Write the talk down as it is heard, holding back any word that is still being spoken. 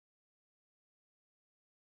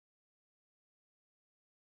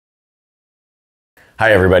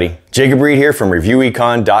Hi everybody, Jacob Reed here from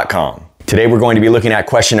ReviewEcon.com. Today we're going to be looking at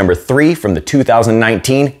question number 3 from the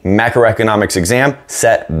 2019 Macroeconomics Exam,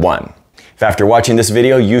 Set 1. If after watching this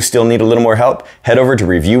video you still need a little more help, head over to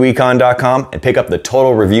ReviewEcon.com and pick up the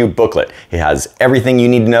Total Review booklet. It has everything you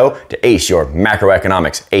need to know to ace your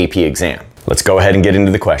macroeconomics AP exam. Let's go ahead and get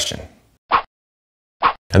into the question.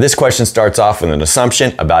 Now this question starts off with an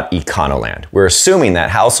assumption about Econoland. We're assuming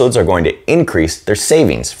that households are going to increase their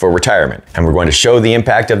savings for retirement, and we're going to show the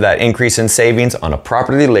impact of that increase in savings on a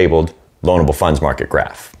properly labeled Loanable Funds market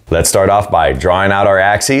graph. Let's start off by drawing out our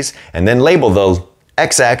axes and then label the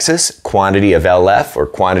x-axis, quantity of LF or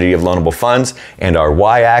quantity of loanable funds, and our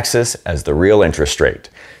y-axis as the real interest rate.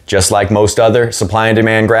 Just like most other supply and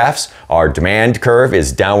demand graphs, our demand curve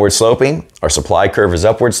is downward sloping, our supply curve is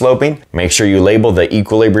upward sloping. Make sure you label the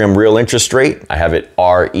equilibrium real interest rate, I have it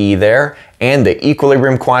RE there, and the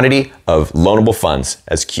equilibrium quantity of loanable funds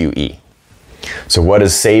as QE. So what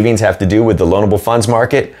does savings have to do with the loanable funds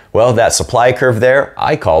market? Well, that supply curve there,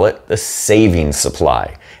 I call it the savings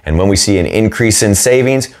supply. And when we see an increase in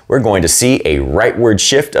savings, we're going to see a rightward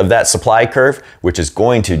shift of that supply curve, which is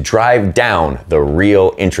going to drive down the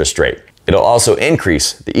real interest rate. It'll also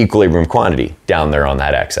increase the equilibrium quantity down there on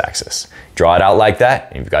that x-axis. Draw it out like that,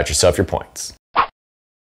 and you've got yourself your points.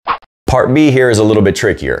 Part B here is a little bit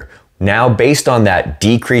trickier. Now, based on that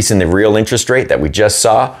decrease in the real interest rate that we just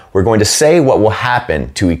saw, we're going to say what will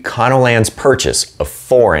happen to Econoland's purchase of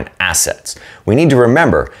foreign assets. We need to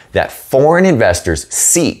remember that foreign investors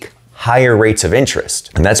seek higher rates of interest,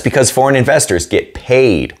 and that's because foreign investors get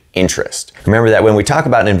paid interest. Remember that when we talk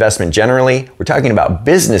about an investment generally, we're talking about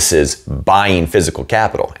businesses buying physical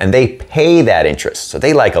capital, and they pay that interest, so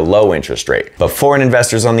they like a low interest rate. But foreign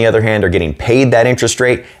investors, on the other hand, are getting paid that interest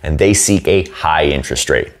rate, and they seek a high interest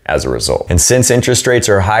rate as a result. And since interest rates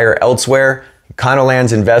are higher elsewhere,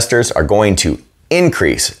 Econoland's investors are going to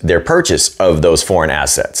increase their purchase of those foreign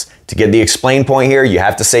assets. To get the explain point here, you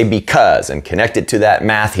have to say because and connect it to that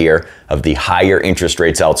math here of the higher interest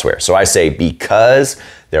rates elsewhere. So I say because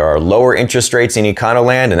there are lower interest rates in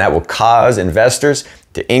Econoland, and that will cause investors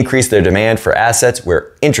to increase their demand for assets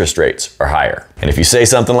where interest rates are higher. And if you say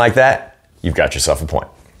something like that, you've got yourself a point.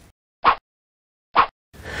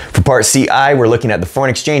 For part CI, we're looking at the foreign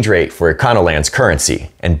exchange rate for Econoland's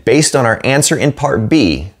currency. And based on our answer in part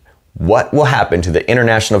B, what will happen to the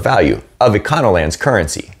international value of Econoland's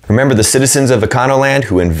currency? Remember, the citizens of Econoland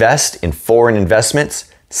who invest in foreign investments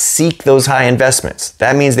seek those high investments.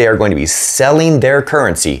 That means they are going to be selling their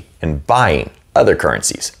currency and buying other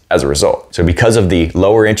currencies as a result. So because of the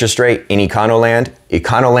lower interest rate in Econoland,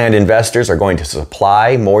 Econoland investors are going to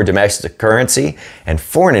supply more domestic currency, and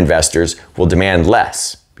foreign investors will demand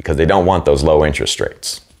less because they don't want those low interest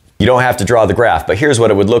rates. You don't have to draw the graph, but here's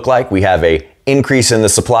what it would look like. We have an increase in the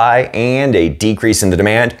supply and a decrease in the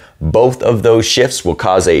demand. Both of those shifts will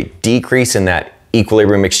cause a decrease in that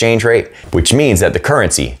equilibrium exchange rate, which means that the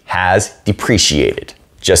currency has depreciated.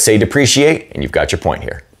 Just say depreciate and you've got your point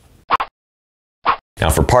here.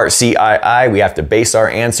 Now for part CII, we have to base our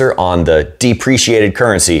answer on the depreciated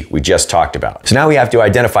currency we just talked about. So now we have to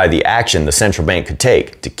identify the action the central bank could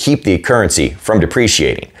take to keep the currency from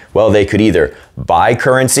depreciating. Well, they could either buy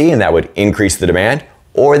currency and that would increase the demand,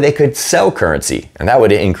 or they could sell currency and that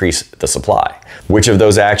would increase the supply. Which of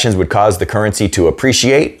those actions would cause the currency to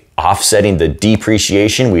appreciate, offsetting the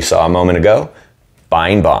depreciation we saw a moment ago?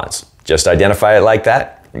 Buying bonds. Just identify it like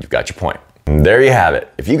that and you've got your point. And there you have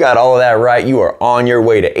it. If you got all of that right, you are on your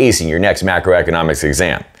way to acing your next macroeconomics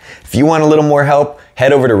exam. If you want a little more help,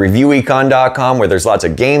 head over to ReviewEcon.com, where there's lots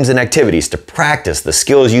of games and activities to practice the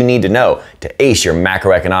skills you need to know to ace your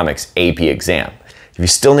macroeconomics AP exam. If you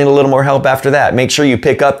still need a little more help after that, make sure you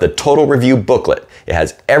pick up the Total Review booklet. It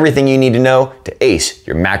has everything you need to know to ace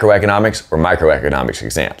your macroeconomics or microeconomics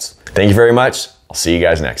exams. Thank you very much. I'll see you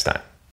guys next time.